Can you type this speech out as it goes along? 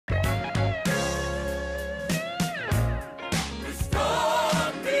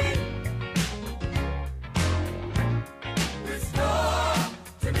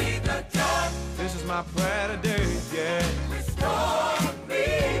my prayer today, yeah. Restore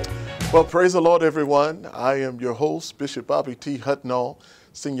me. Well, praise the Lord, everyone. I am your host, Bishop Bobby T. Hutnall,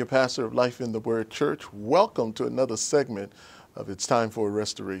 Senior Pastor of Life in the Word Church. Welcome to another segment of It's Time for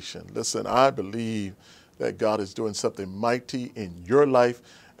Restoration. Listen, I believe that God is doing something mighty in your life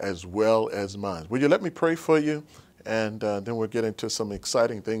as well as mine. Will you let me pray for you? And then we'll get into some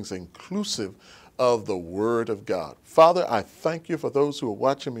exciting things inclusive of the Word of God. Father, I thank you for those who are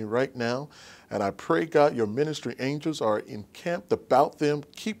watching me right now. And I pray, God, your ministry angels are encamped about them,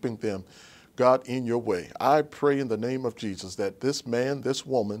 keeping them, God, in your way. I pray in the name of Jesus that this man, this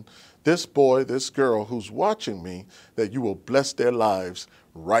woman, this boy, this girl who's watching me, that you will bless their lives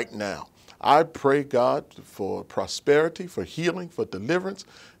right now. I pray, God, for prosperity, for healing, for deliverance.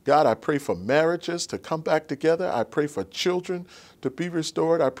 God, I pray for marriages to come back together. I pray for children to be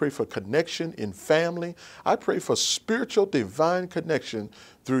restored. I pray for connection in family. I pray for spiritual divine connection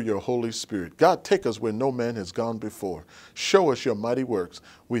through your Holy Spirit. God, take us where no man has gone before. Show us your mighty works.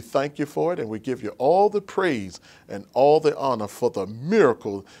 We thank you for it, and we give you all the praise and all the honor for the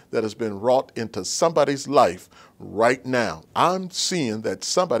miracle that has been wrought into somebody's life right now. I'm seeing that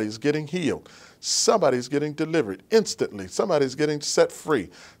somebody's getting healed. Somebody's getting delivered instantly. Somebody's getting set free.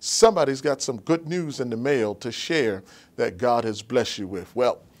 Somebody's got some good news in the mail to share that God has blessed you with.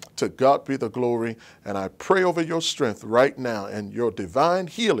 Well, to God be the glory, and I pray over your strength right now and your divine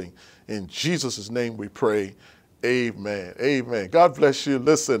healing. In Jesus' name we pray. Amen. Amen. God bless you.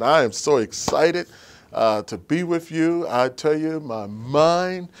 Listen, I am so excited to be with you. I tell you, my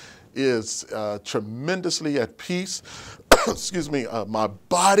mind is tremendously at peace. Excuse me. My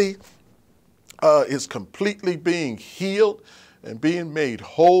body is completely being healed and being made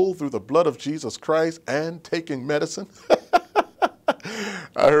whole through the blood of Jesus Christ and taking medicine.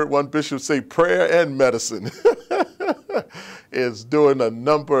 I heard one bishop say prayer and medicine is doing a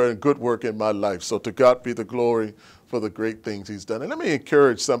number and good work in my life. So to God be the glory for the great things he's done. And let me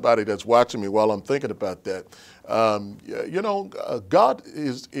encourage somebody that's watching me while I'm thinking about that. God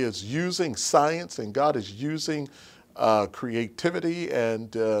is using science, and God is using creativity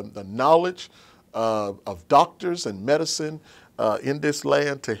and the knowledge of doctors and medicine in this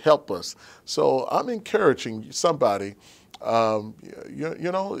land to help us. So I'm encouraging somebody.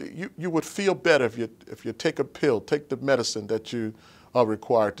 You would feel better if you take a pill, take the medicine that you are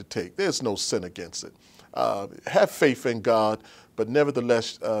required to take. There's no sin against it. Have faith in God, but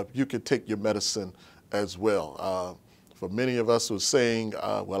nevertheless, you can take your medicine as well. For many of us who are saying,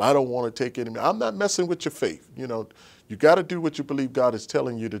 well, I don't want to take any, I'm not messing with your faith. You got to do what you believe God is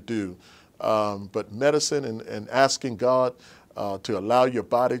telling you to do. But medicine and asking God to allow your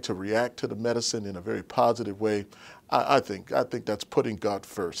body to react to the medicine in a very positive way, I think that's putting God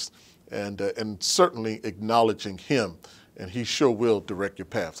first and certainly acknowledging him, and he sure will direct your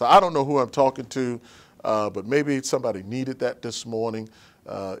path. So I don't know who I'm talking to, but maybe somebody needed that this morning.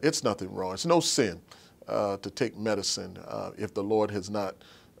 It's nothing wrong. It's no sin to take medicine if the Lord has not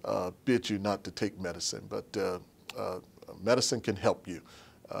bid you not to take medicine. But medicine can help you.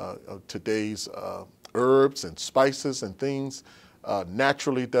 Today's herbs and spices and things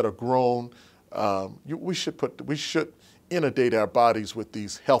naturally that are grown, we should inundate our bodies with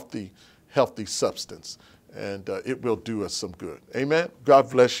these healthy substance, and it will do us some good. Amen. God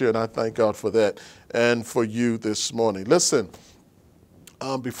bless you, and I thank God for that and for you this morning. Listen,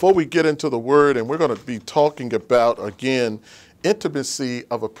 before we get into the word, and we're going to be talking about again intimacy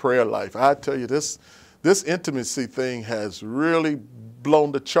of a prayer life. I tell you, this intimacy thing has really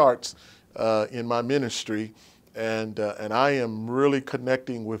blown the charts in my ministry, and I am really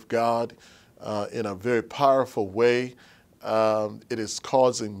connecting with God in a very powerful way. It is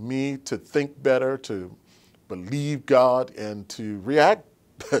causing me to think better, to believe God, and to react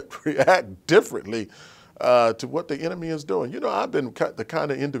differently to what the enemy is doing. I've been the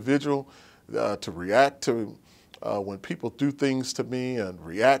kind of individual to react to when people do things to me and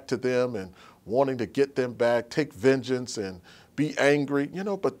react to them and wanting to get them back, take vengeance and be angry,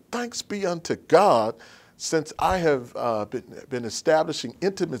 but thanks be unto God, since I have been establishing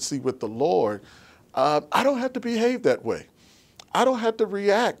intimacy with the Lord, I don't have to behave that way. I don't have to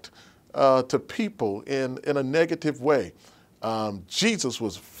react to people in a negative way. Jesus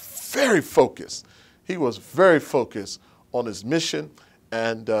was very focused. He was very focused on his mission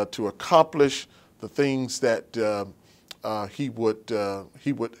and to accomplish the things that he would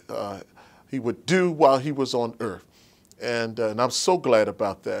do while he was on earth. And I'm so glad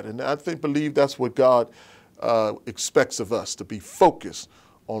about that. And I believe that's what God expects of us, to be focused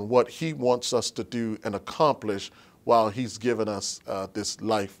on what he wants us to do and accomplish while he's given us this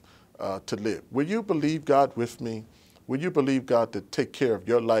life to live. Will you believe God with me? Will you believe God to take care of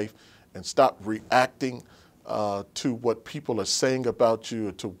your life and stop reacting to what people are saying about you,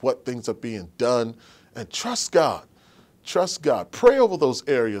 or to what things are being done, and trust God. Trust God. Pray over those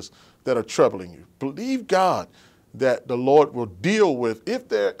areas that are troubling you. Believe God that the Lord will deal with, if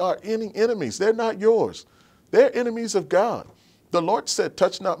there are any enemies, they're not yours. They're enemies of God. The Lord said,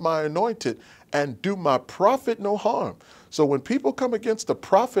 touch not my anointed and do my prophet no harm. So when people come against the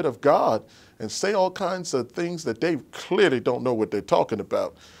prophet of God and say all kinds of things that they clearly don't know what they're talking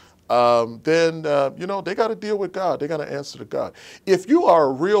about, then they got to deal with God. They got to answer to God. If you are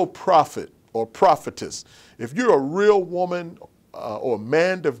a real prophet or prophetess, if you're a real woman or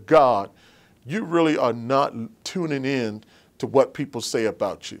man of God, you really are not tuning in to what people say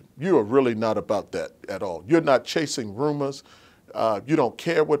about you. You are really not about that at all. You're not chasing rumors. You don't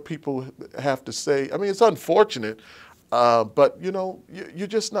care what people have to say. I mean, it's unfortunate, but you're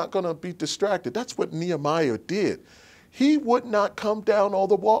just not going to be distracted. That's what Nehemiah did. He would not come down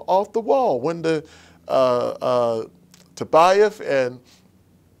off the wall when the Tobiah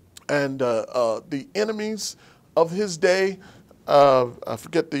and the enemies of his day, I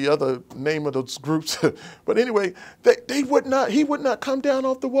forget the other name of those groups, but anyway, he would not come down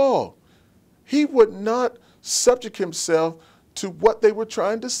off the wall. He would not subject himself to what they were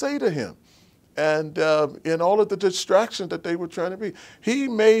trying to say to him. And in all of the distractions that they were trying to be, he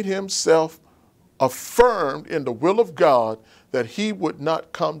made himself affirmed in the will of God that he would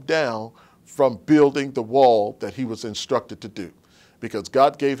not come down from building the wall that he was instructed to do, because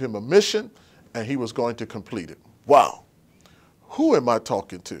God gave him a mission and he was going to complete it. Wow. Who am I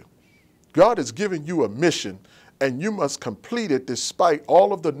talking to? God has given you a mission and you must complete it despite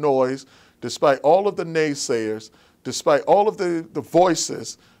all of the noise, despite all of the naysayers, despite all of the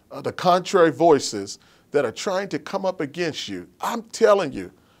voices, the contrary voices that are trying to come up against you. I'm telling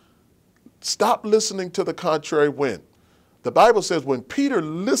you, stop listening to the contrary wind. The Bible says when Peter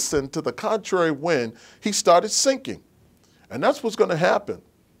listened to the contrary wind, he started sinking. And that's what's going to happen.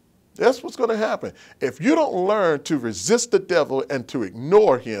 That's what's going to happen. If you don't learn to resist the devil and to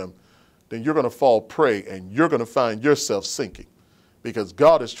ignore him, then you're going to fall prey and you're going to find yourself sinking, because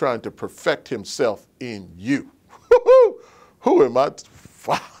God is trying to perfect himself in you. Who am I?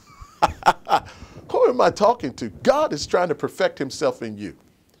 Who am I talking to? God is trying to perfect himself in you.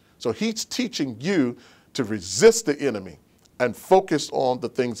 So he's teaching you to resist the enemy and focus on the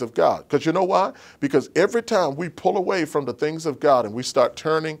things of God. Because you know why? Because every time we pull away from the things of God and we start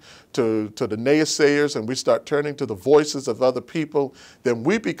turning to the naysayers and we start turning to the voices of other people, then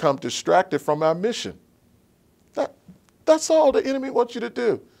we become distracted from our mission. That's all the enemy wants you to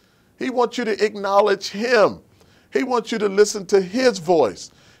do. He wants you to acknowledge him. He wants you to listen to his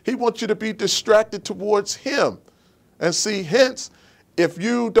voice. He wants you to be distracted towards him. And see, hence, if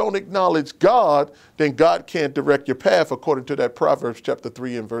you don't acknowledge God, then God can't direct your path, according to that Proverbs chapter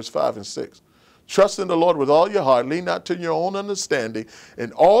 3 and verse 5 and 6. Trust in the Lord with all your heart, lean not to your own understanding.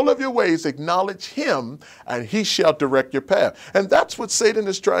 In all of your ways acknowledge him, and he shall direct your path. And that's what Satan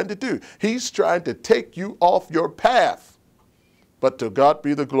is trying to do. He's trying to take you off your path. But to God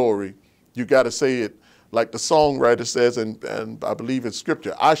be the glory. You got to say it like the songwriter says, and I believe in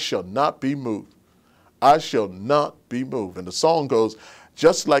scripture, I shall not be moved. I shall not be moved. And the song goes,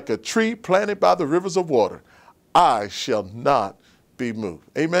 just like a tree planted by the rivers of water, I shall not be moved.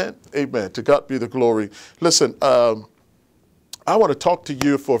 Amen? Amen. To God be the glory. Listen, I want to talk to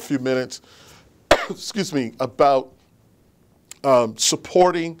you for a few minutes, excuse me, about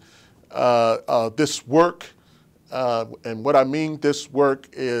supporting this work. And what I mean this work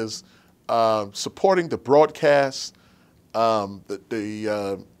is supporting the broadcast,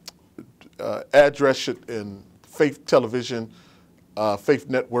 address should, in Faith Television, Faith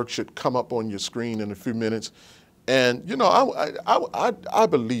Network should come up on your screen in a few minutes. And, I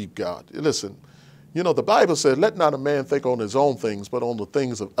believe God. Listen, the Bible said, let not a man think on his own things, but on the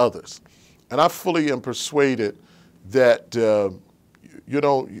things of others. And I fully am persuaded that, you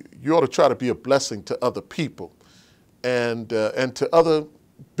ought to try to be a blessing to other people and to other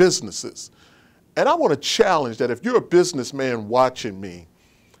businesses. And I want to challenge that if you're a businessman watching me,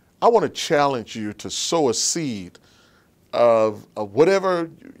 I want to challenge you to sow a seed of whatever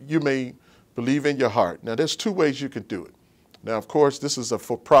you may believe in your heart. Now, there's two ways you can do it. Now, of course, this is a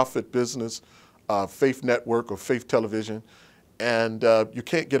for-profit business, Faith Network or Faith Television, and you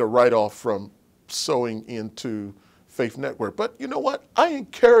can't get a write-off from sowing into Faith Network. But you know what? I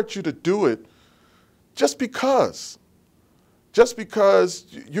encourage you to do it just because. Just because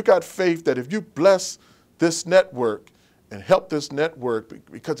you got faith that if you bless this network and help this network,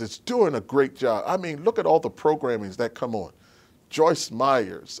 because it's doing a great job. I mean, look at all the programmings that come on. Joyce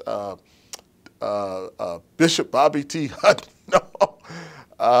Myers, Bishop Bobby T. Hutton,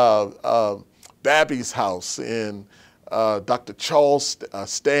 Babby's House and Dr. Charles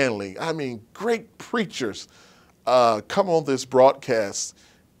Stanley. I mean, great preachers come on this broadcast,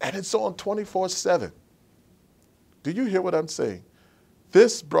 and it's on 24/7. Do you hear what I'm saying?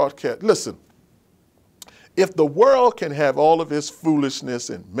 This broadcast, listen, if the world can have all of its foolishness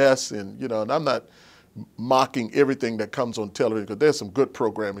and mess and, and I'm not mocking everything that comes on television because there's some good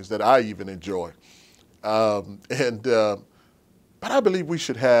programming that I even enjoy. But I believe we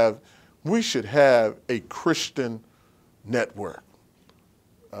should have a Christian network.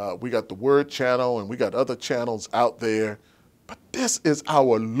 We got the Word Channel and we got other channels out there, but this is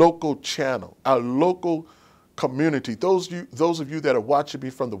our local channel, our local community. Those of you that are watching me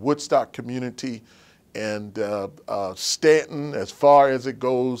from the Woodstock community and Stanton, as far as it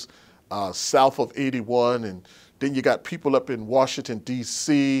goes, south of 81, and then you got people up in Washington,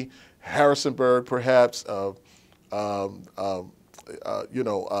 D.C., Harrisonburg, perhaps,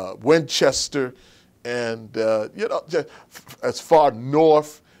 Winchester, and just as far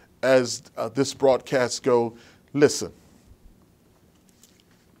north as this broadcast go. Listen,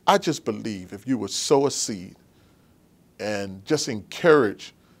 I just believe if you would sow a seed and just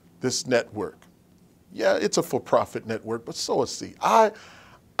encourage this network. Yeah, it's a for-profit network, but sow a seed. I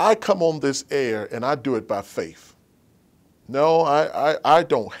come on this air and I do it by faith. No, I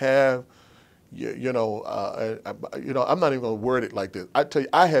don't have, I'm not even going to word it like this. I tell you,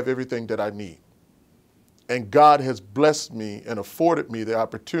 I have everything that I need. And God has blessed me and afforded me the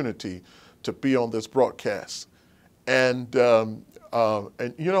opportunity to be on this broadcast. And I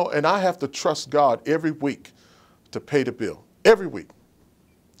have to trust God every week to pay the bill. Every week.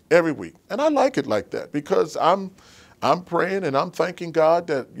 And I like it like that because I'm praying and I'm thanking God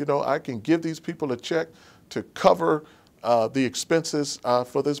that, I can give these people a check to cover the expenses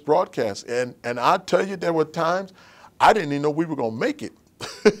for this broadcast. And I tell you, there were times I didn't even know we were going to make it.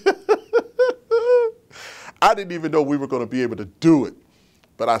 I didn't even know we were going to be able to do it.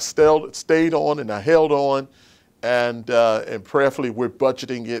 But I stayed on and I held on, and prayerfully we're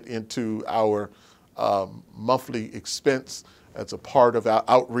budgeting it into our monthly expense as a part of our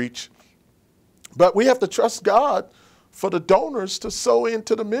outreach. But we have to trust God for the donors to sow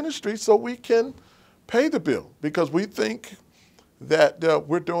into the ministry so we can pay the bill, because we think that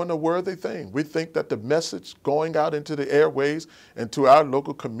we're doing a worthy thing. We think that the message going out into the airways and to our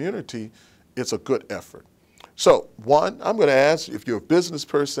local community is a good effort. So, one, I'm going to ask, if you're a business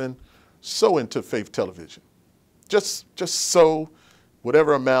person, sow into Faith Television. Just sow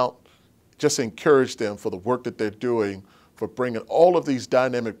whatever amount. Just encourage them for the work that they're doing, for bringing all of these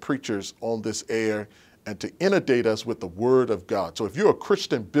dynamic preachers on this air and to inundate us with the Word of God. So if you're a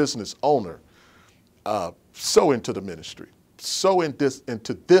Christian business owner, sow into the ministry. Sow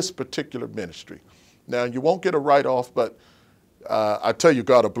into this particular ministry. Now, you won't get a write-off, but I tell you,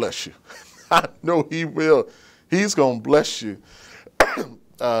 God will bless you. I know He will. He's going to bless you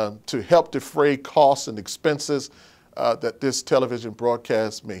to help defray costs and expenses that this television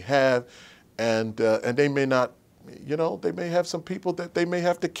broadcast may have. And they may not, they may have some people that they may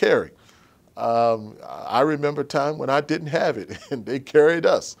have to carry. I remember a time when I didn't have it, and they carried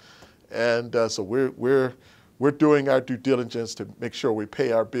us. And so we're doing our due diligence to make sure we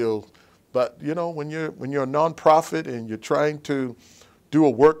pay our bills. But when you're a nonprofit and you're trying to do a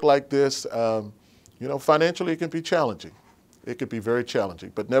work like this, financially it can be challenging. It can be very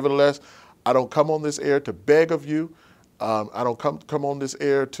challenging. But nevertheless, I don't come on this air to beg of you. I don't come on this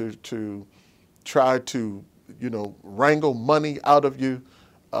air to try to wrangle money out of you.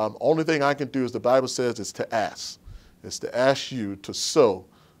 Only thing I can do, as the Bible says, is to ask. It's to ask you to sow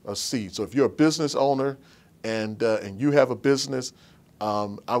a seed. So if you're a business owner and you have a business,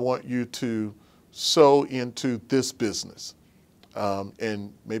 I want you to sow into this business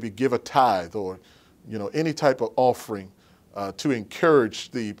and maybe give a tithe or any type of offering to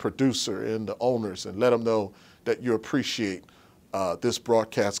encourage the producer and the owners and let them know that you appreciate this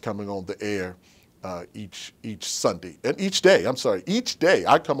broadcast coming on the air each Sunday and each day. Each day.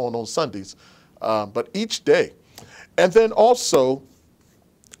 I come on Sundays, but each day. And then also,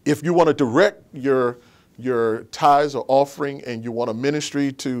 if you want to direct your tithes or offering and you want a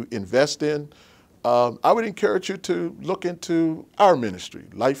ministry to invest in, I would encourage you to look into our ministry,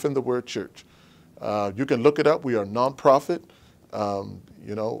 Life in the Word Church. You can look it up. We are a nonprofit,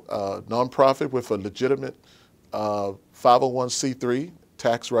 nonprofit with a legitimate 501c3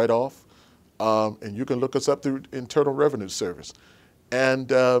 tax write-off. And you can look us up through Internal Revenue Service.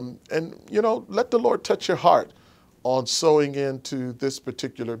 And let the Lord touch your heart on sowing into this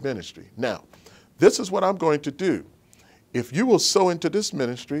particular ministry. Now, this is what I'm going to do. If you will sow into this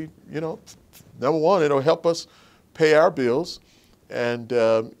ministry, number one, it'll help us pay our bills. and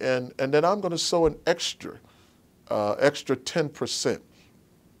then I'm going to sow an extra 10%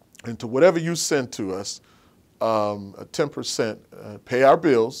 into whatever you send to us, a 10%, pay our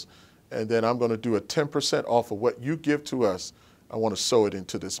bills, and then I'm going to do a 10% off of what you give to us. I want to sow it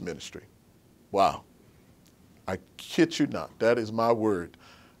into this ministry. Wow. I kid you not. That is my word.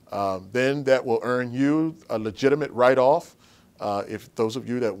 Then that will earn you a legitimate write-off. If those of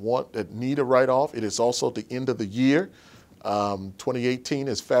you that need a write-off, it is also the end of the year. 2018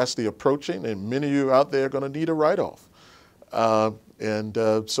 is fastly approaching, and many of you out there are going to need a write-off.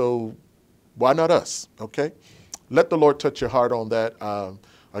 So why not us? Okay, let the Lord touch your heart on that.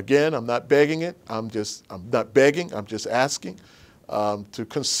 Again, I'm not begging it. I'm not begging. I'm just asking to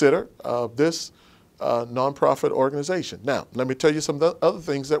consider this nonprofit organization. Now, let me tell you some other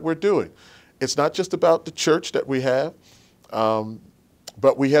things that we're doing. It's not just about the church that we have,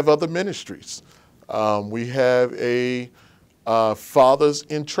 but we have other ministries. We have a Fathers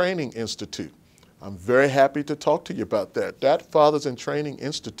in Training Institute. I'm very happy to talk to you about that. That Fathers in Training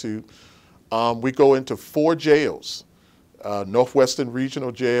Institute, we go into 4 jails. Northwestern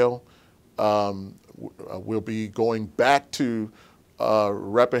Regional Jail. We'll be going back to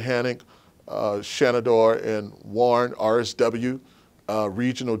Rappahannock, Shenandoah, and Warren, RSW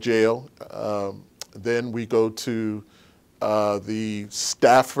Regional Jail. Then we go to the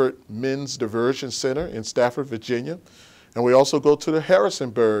Stafford Men's Diversion Center in Stafford, Virginia. And we also go to the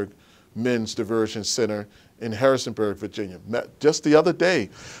Harrisonburg Men's Diversion Center in Harrisonburg, Virginia. Just the other day,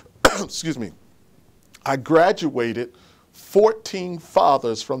 excuse me, I graduated 14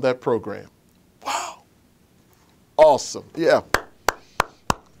 fathers from that program. Wow. Awesome. Yeah.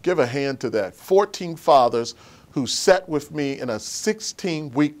 Give a hand to that. 14 fathers who sat with me in a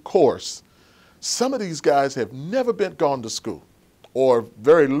 16-week course. Some of these guys have never gone to school or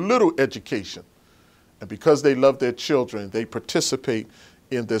very little education. And because they love their children, they participate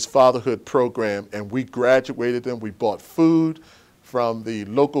in this fatherhood program, and we graduated them. We bought food from the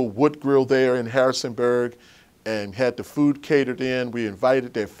local wood grill there in Harrisonburg and had the food catered in. We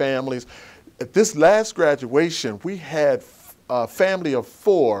invited their families. At this last graduation, we had a family of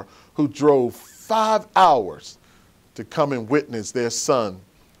 4 who drove 5 hours to come and witness their son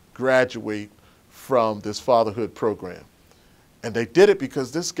graduate from this fatherhood program. And they did it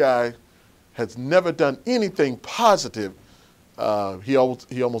because this guy has never done anything positive. He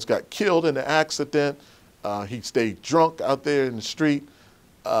almost got killed in an accident. He stayed drunk out there in the street.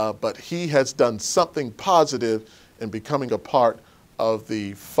 But he has done something positive in becoming a part of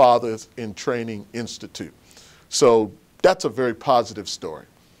the Fathers in Training Institute. So that's a very positive story.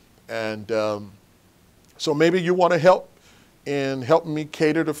 And so maybe you want to help in helping me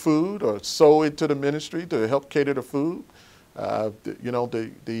cater the food or sow into the ministry to help cater the food. You know,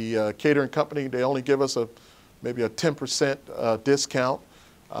 the catering company, they only give us maybe a 10% discount,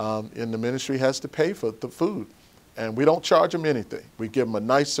 and the ministry has to pay for the food. And we don't charge them anything. We give them a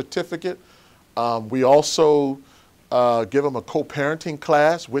nice certificate. We also give them a co-parenting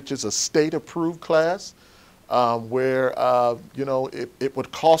class, which is a state-approved class, where you know, it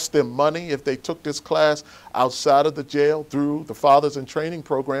would cost them money if they took this class outside of the jail through the Fathers in Training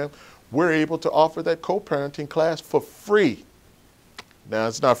program. We're able to offer that co-parenting class for free. Now,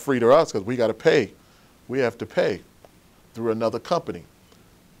 it's not free to us because we got to pay. We have to pay through another company.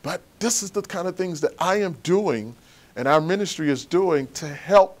 But this is the kind of things that I am doing and our ministry is doing to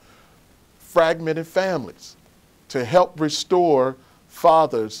help fragmented families, to help restore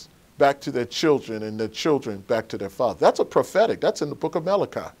fathers back to their children and their children back to their father. That's a prophetic. That's in the book of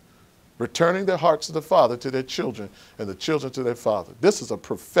Malachi. Returning the hearts of the father to their children and the children to their father. This is a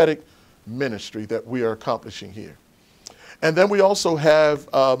prophetic ministry that we are accomplishing here. And then we also have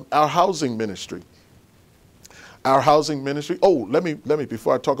our housing ministry. Our housing ministry, let me,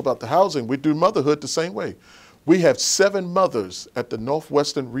 before I talk about the housing, we do motherhood the same way. We have 7 mothers at the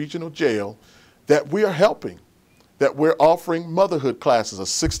Northwestern Regional Jail that we are helping, that we're offering motherhood classes, a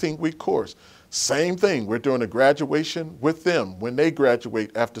 16-week course. Same thing, we're doing a graduation with them when they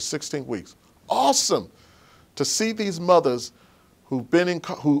graduate after 16 weeks. Awesome to see these mothers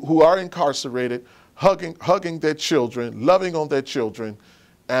who are incarcerated, hugging their children, loving on their children,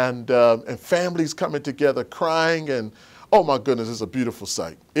 and families coming together, crying, and oh my goodness, it's a beautiful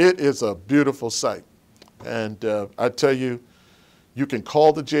sight. It is a beautiful sight. And I tell you, you can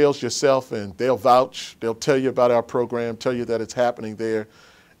call the jails yourself and they'll vouch. They'll tell you about our program, tell you that it's happening there.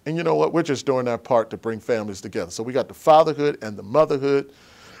 And you know what? We're just doing our part to bring families together. So we got the fatherhood and the motherhood.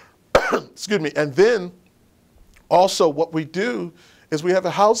 Excuse me. And then also what we do is we have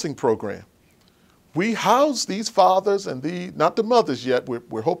a housing program. We house these fathers and not the mothers yet.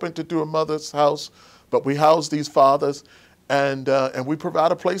 We're hoping to do a mother's house, but we house these fathers and we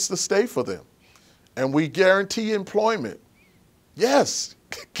provide a place to stay for them. And we guarantee employment. Yes,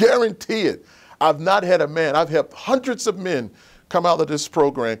 guarantee it. I've not had a man, I've helped hundreds of men come out of this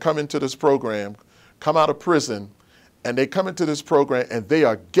program, come into this program, come out of prison, and they come into this program and they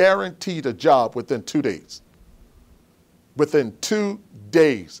are guaranteed a job within 2 days. Within 2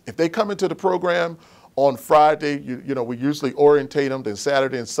 days. If they come into the program on Friday, you know, we usually orientate them, then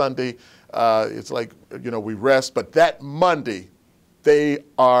Saturday and Sunday, it's like, you know, we rest. But that Monday, they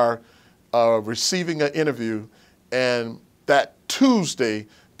are receiving an interview, and that Tuesday,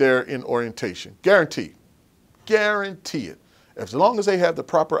 they're in orientation. Guaranteed. Guarantee it. As long as they have the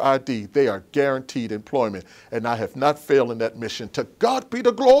proper ID, they are guaranteed employment. And I have not failed in that mission. To God be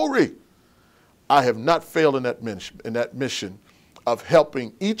the glory. I have not failed in that mission of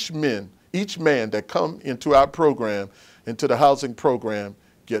helping each man that come into our program, into the housing program,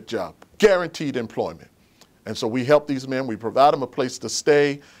 get job. Guaranteed employment. And so we help these men. We provide them a place to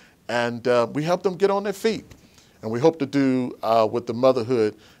stay, and we help them get on their feet. And we hope to do with the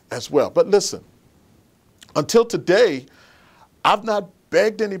motherhood as well. But listen, until today, I've not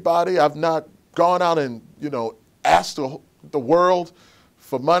begged anybody. I've not gone out and, you know, asked the world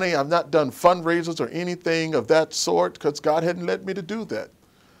for money. I've not done fundraisers or anything of that sort because God hadn't led me to do that.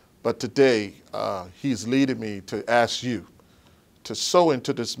 But today, he's leading me to ask you to sow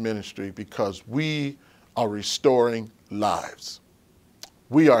into this ministry because we are restoring lives.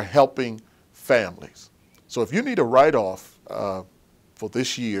 We are helping families. So if you need a write-off for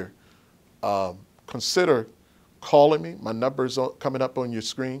this year, consider calling me. My number is coming up on your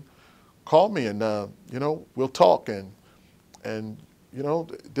screen. Call me and, you know, we'll talk. And, you know,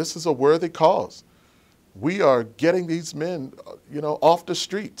 this is a worthy cause. We are getting these men, you know, off the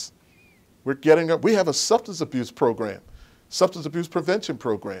streets. We have a substance abuse program, substance abuse prevention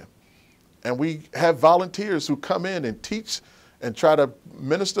program. And we have volunteers who come in and teach and try to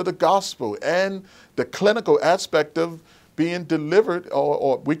minister the gospel and the clinical aspect of being delivered,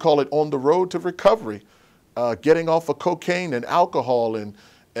 or we call it on the road to recovery, getting off of cocaine and alcohol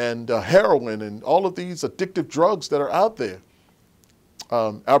and heroin and all of these addictive drugs that are out there.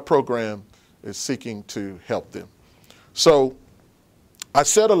 Our program is seeking to help them. So I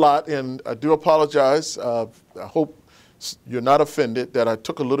said a lot, and I do apologize. I hope you're not offended that I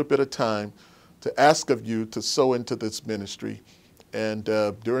took a little bit of time to ask of you to sow into this ministry. And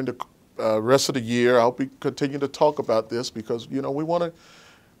during the rest of the year, I'll be continuing to talk about this because, you know, we want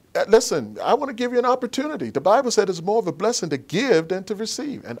to, listen, I want to give you an opportunity. The Bible said it's more of a blessing to give than to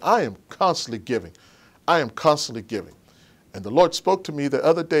receive. And I am constantly giving. I am constantly giving. And the Lord spoke to me the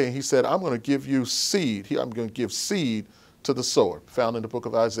other day, and he said, I'm going to give you seed. I'm going to give seed to the sower, found in the book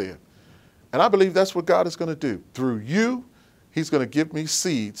of Isaiah. And I believe that's what God is going to do. Through you, he's going to give me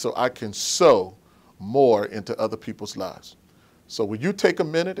seed so I can sow more into other people's lives. So will you take a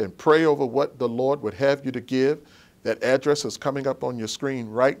minute and pray over what the Lord would have you to give? That address is coming up on your screen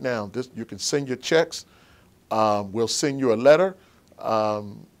right now. You can send your checks. We'll send you a letter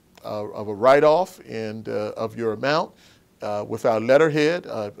of a write-off and of your amount with our letterhead.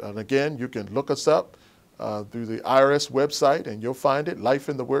 And again, you can look us up through the IRS website, and you'll find it, Life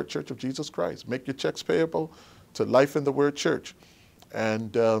in the Word Church of Jesus Christ. Make your checks payable to Life in the Word Church.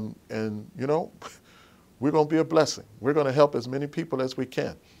 And you know, we're going to be a blessing. We're going to help as many people as we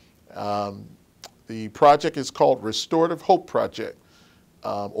can. The project is called Restorative Hope Project,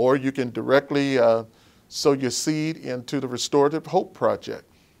 or you can directly sow your seed into the Restorative Hope Project.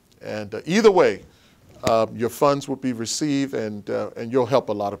 And either way, your funds will be received, and you'll help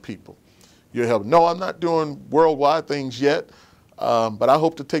a lot of people. You'll help. No, I'm not doing worldwide things yet, but I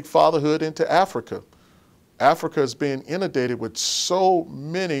hope to take fatherhood into Africa. Africa is being inundated with so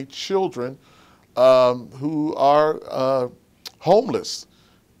many children who are homeless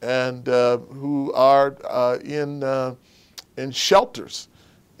and who are in shelters,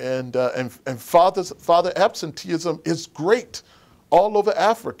 and father absenteeism is great all over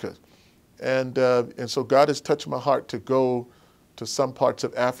Africa, and so God has touched my heart to go to some parts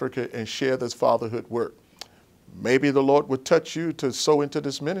of Africa and share this fatherhood work. Maybe the Lord would touch you to sow into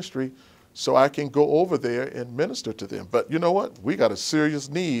this ministry so I can go over there and minister to them. But you know what? We got a serious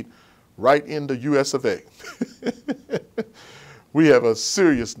need right in the US of A. We have a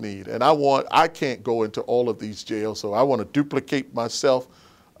serious need, and I can't go into all of these jails, so I want to duplicate myself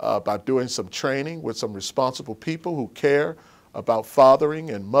by doing some training with some responsible people who care about fathering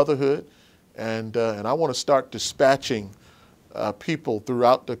and motherhood, and I want to start dispatching people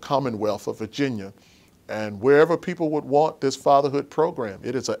throughout the Commonwealth of Virginia, and wherever people would want this fatherhood program.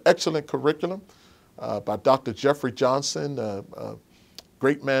 It is an excellent curriculum by Dr. Jeffrey Johnson, a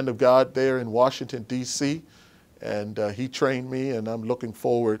great man of God there in Washington, D.C., And he trained me, and I'm looking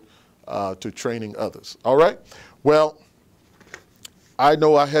forward to training others. All right? Well, I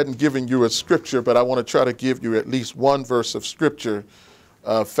know I hadn't given you a scripture, but I want to try to give you at least one verse of scripture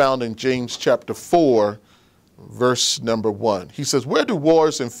found in James chapter 4, verse number 1. He says, "Where do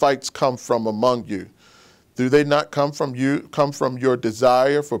wars and fights come from among you? Do they not come from your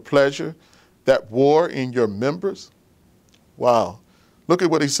desire for pleasure that war in your members?" Wow. Look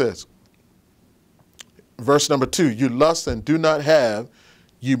at what he says. Verse number 2, "You lust and do not have,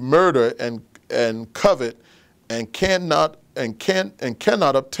 you murder and covet and cannot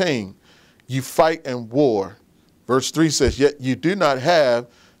obtain, you fight and war." Verse 3 says, "Yet you do not have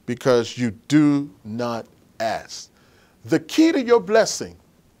because you do not ask." The key to your blessing,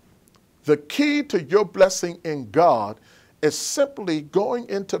 the key to your blessing in God is simply going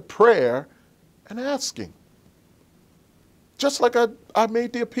into prayer and asking. Just like I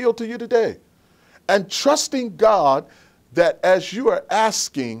made the appeal to you today. And trusting God that as you are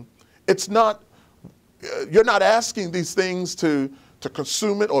asking, you're not asking these things to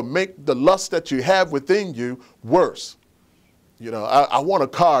consume it or make the lust that you have within you worse. You know, I want a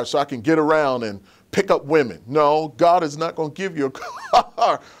car so I can get around and pick up women. No, God is not going to give you a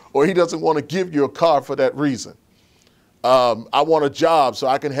car, or he doesn't want to give you a car for that reason. I want a job so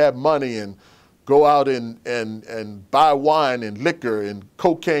I can have money and go out and buy wine and liquor and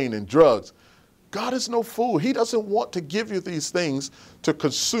cocaine and drugs. God is no fool. He doesn't want to give you these things to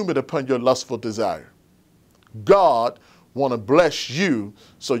consume it upon your lustful desire. God wants to bless you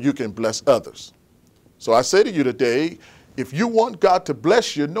so you can bless others. So I say to you today, if you want God to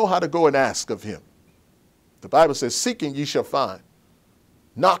bless you, know how to go and ask of him. The Bible says, "Seeking ye shall find.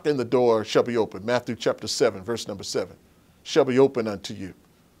 Knock and the door shall be open." Matthew chapter 7, verse number 7. "Shall be open unto you.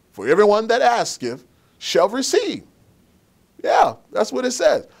 For everyone that asketh shall receive." Yeah, that's what it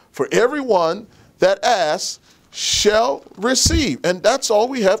says. For everyone that asks shall receive. And that's all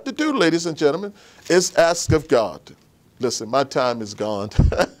we have to do, ladies and gentlemen, is ask of God. Listen, my time is gone.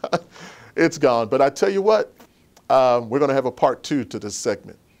 It's gone. But I tell you what, we're going to have a part 2 to this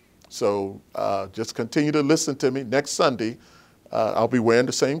segment. So just continue to listen to me. Next Sunday, I'll be wearing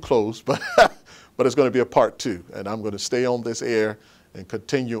the same clothes, but it's going to be a part 2. And I'm going to stay on this air and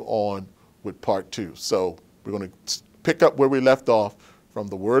continue on with part 2. So we're going to pick up where we left off from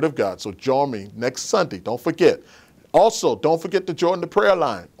the Word of God. So join me next Sunday. Don't forget. Also, don't forget to join the prayer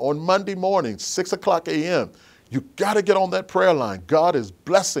line on Monday morning, 6 o'clock a.m. You got to get on that prayer line. God is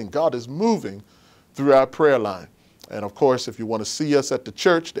blessing. God is moving through our prayer line. And of course, if you want to see us at the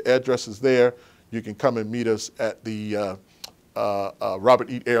church, the address is there. You can come and meet us at the Robert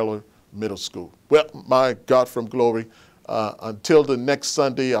E. Ehrler Middle School. Well, my God from glory, until the next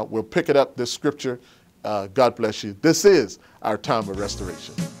Sunday, we'll pick it up, this scripture. God bless you. This is our time of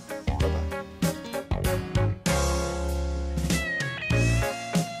restoration. Bye-bye.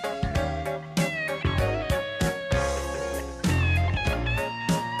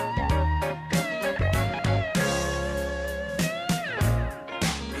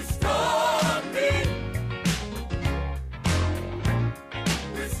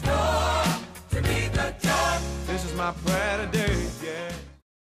 My prayer.